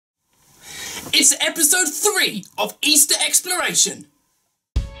It's episode 3 of Easter Exploration.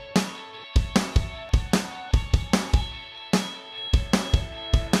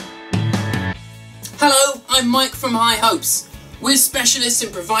 Hello, I'm Mike from High Hopes. We're specialists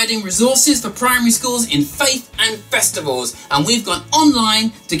in providing resources for primary schools in faith and festivals, and we've gone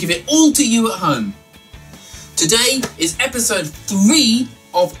online to give it all to you at home. Today is episode 3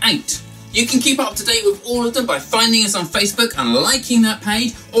 of 8. You can keep up to date with all of them by finding us on Facebook and liking that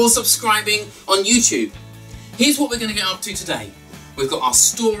page or subscribing on YouTube. Here's what we're going to get up to today. We've got our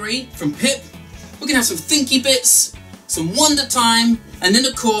story from Pip, we're going to have some thinky bits, some wonder time, and then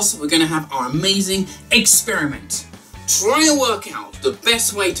of course we're going to have our amazing experiment. Try and work out the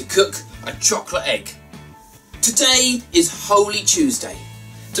best way to cook a chocolate egg. Today is Holy Tuesday.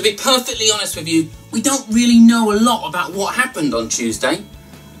 To be perfectly honest with you, we don't really know a lot about what happened on Tuesday.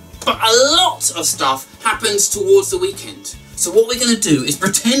 But a lot of stuff happens towards the weekend. So what we're going to do is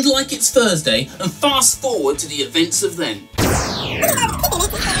pretend like it's Thursday and fast forward to the events of then.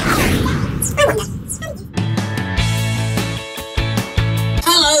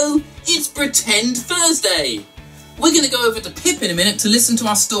 Hello, it's Pretend Thursday. We're going to go over to Pip in a minute to listen to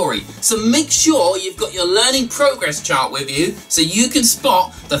our story. So make sure you've got your learning progress chart with you so you can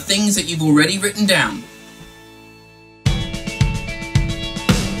spot the things that you've already written down.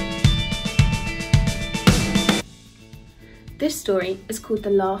 This story is called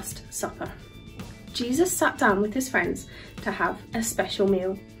The Last Supper. Jesus sat down with his friends to have a special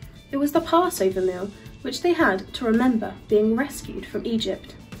meal. It was the Passover meal, which they had to remember being rescued from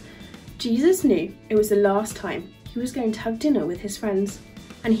Egypt. Jesus knew it was the last time he was going to have dinner with his friends,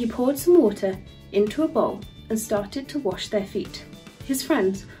 and he poured some water into a bowl and started to wash their feet. His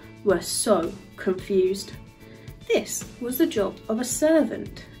friends were so confused. This was the job of a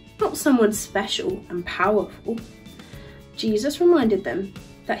servant, not someone special and powerful. Jesus reminded them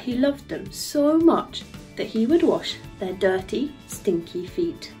that he loved them so much that he would wash their dirty, stinky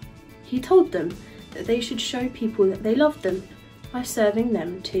feet. He told them that they should show people that they loved them by serving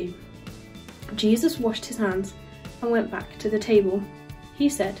them too. Jesus washed his hands and went back to the table. He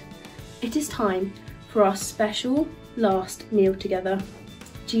said, "It is time for our special last meal together."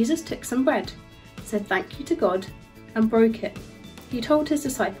 Jesus took some bread, said thank you to God, and broke it. He told his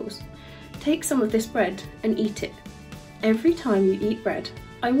disciples, "Take some of this bread and eat it. Every time you eat bread,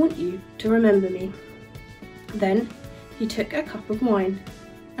 I want you to remember me." Then he took a cup of wine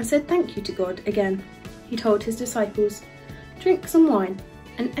and said thank you to God again. He told his disciples, "Drink some wine,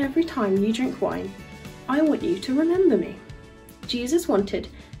 and every time you drink wine, I want you to remember me." Jesus wanted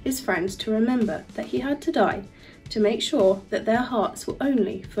his friends to remember that he had to die to make sure that their hearts were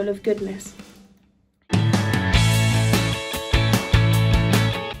only full of goodness.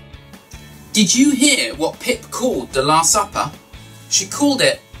 Did you hear what Pip called the Last Supper? She called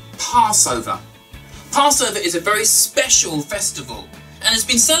it Passover. Passover is a very special festival and has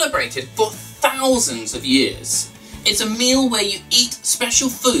been celebrated for thousands of years. It's a meal where you eat special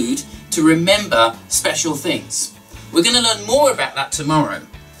food to remember special things. We're going to learn more about that tomorrow.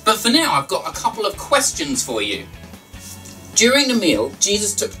 But for now, I've got a couple of questions for you. During the meal,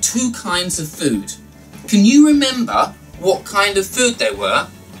 Jesus took 2 kinds of food. Can you remember what kind of food they were?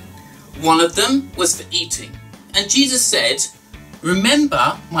 One of them was for eating, and Jesus said,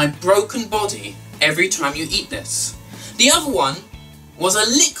 "Remember my broken body every time you eat this." The other one was a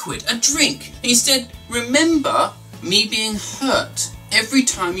liquid, a drink. He said, "Remember me being hurt every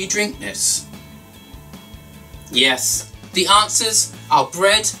time you drink this." Yes, the answers are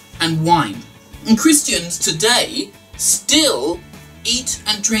bread and wine. And Christians today still eat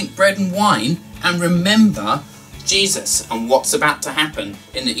and drink bread and wine and remember Jesus and what's about to happen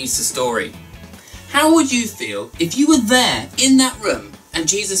in the Easter story. How would you feel if you were there in that room and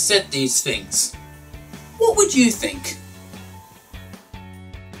Jesus said these things? What would you think?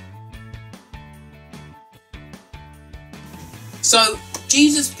 So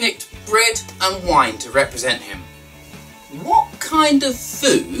Jesus picked bread and wine to represent him. What kind of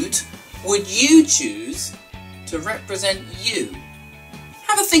food would you choose to represent you?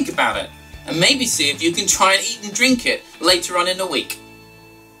 Have a think about it. And maybe see if you can try and eat and drink it later on in the week.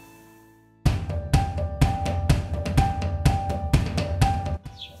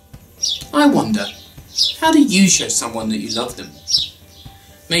 I wonder, how do you show someone that you love them?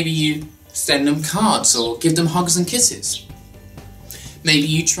 Maybe you send them cards or give them hugs and kisses. Maybe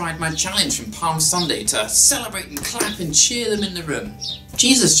you tried my challenge from Palm Sunday to celebrate and clap and cheer them in the room.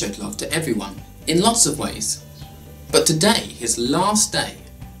 Jesus showed love to everyone in lots of ways. But today, his last day,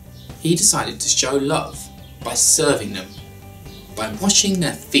 he decided to show love by serving them, by washing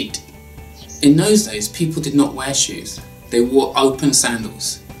their feet. In those days, people did not wear shoes. They wore open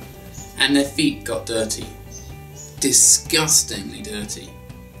sandals. and their feet got dirty. Disgustingly dirty.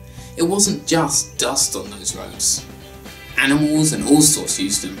 It wasn't just dust on those roads. Animals and all sorts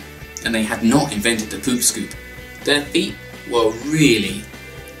used them, and they had not invented the poop scoop. Their feet were really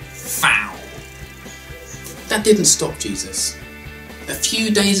foul. That didn't stop Jesus. A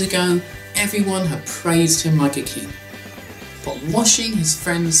few days ago, everyone had praised him like a king. But washing his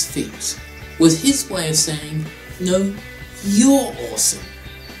friends' feet was his way of saying, no, you're awesome.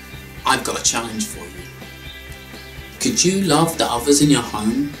 I've got a challenge for you. Could you love the others in your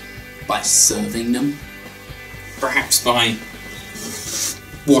home by serving them? Perhaps by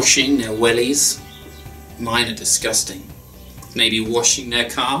washing their wellies. Mine are disgusting. Maybe washing their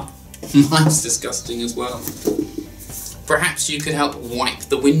car. Mine's disgusting as well. Perhaps you could help wipe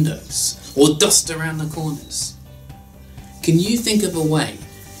the windows or dust around the corners. Can you think of a way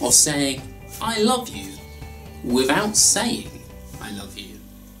of saying, I love you, without saying, I love you?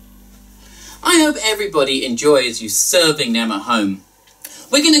 I hope everybody enjoys you serving them at home.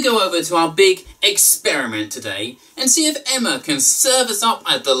 We're going to go over to our big experiment today and see if Emma can serve us up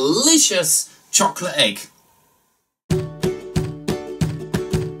a delicious chocolate egg.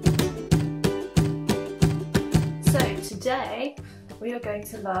 So today we are going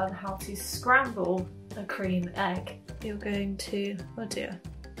to learn how to scramble a cream egg. You're going to, oh dear,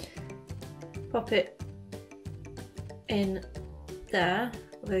 pop it in there.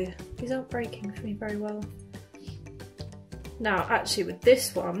 Although these aren't breaking for me very well. Now actually with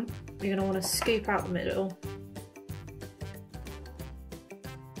this one, you're going to want to scoop out the middle.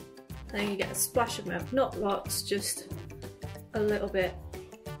 Then you get a splash of milk, not lots, just a little bit.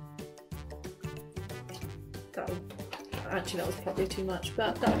 Actually that was probably too much,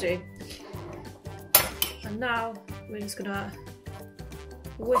 but that'll do. And now we're just going to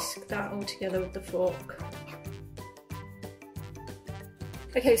whisk that all together with the fork.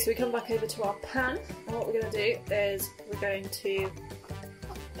 Okay, so we come back over to our pan, and what we're going to do is we're going to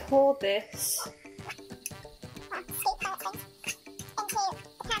pour this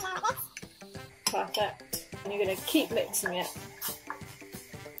perfect, and you're going to keep mixing it,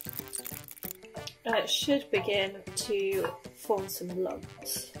 and it should begin to form some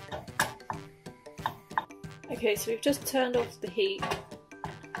lumps. Okay, so we've just turned off the heat,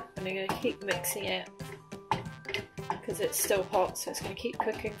 and you're going to keep mixing it because it's still hot, so it's going to keep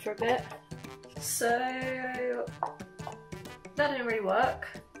cooking for a bit. So that didn't really work.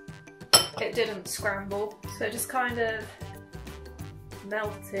 It didn't scramble, so it just kind of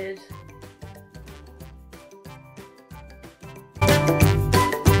melted.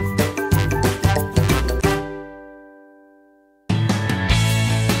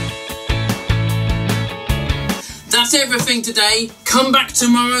 That's everything today. Come back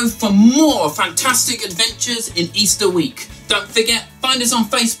tomorrow for more fantastic adventures in Easter week. Don't forget, find us on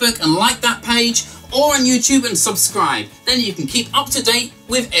Facebook and like that page, or on YouTube and subscribe. Then you can keep up to date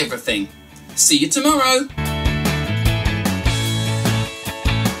with everything. See you tomorrow.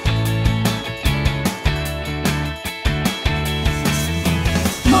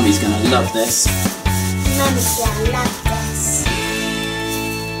 Mummy's gonna love this. Mummy's gonna love this.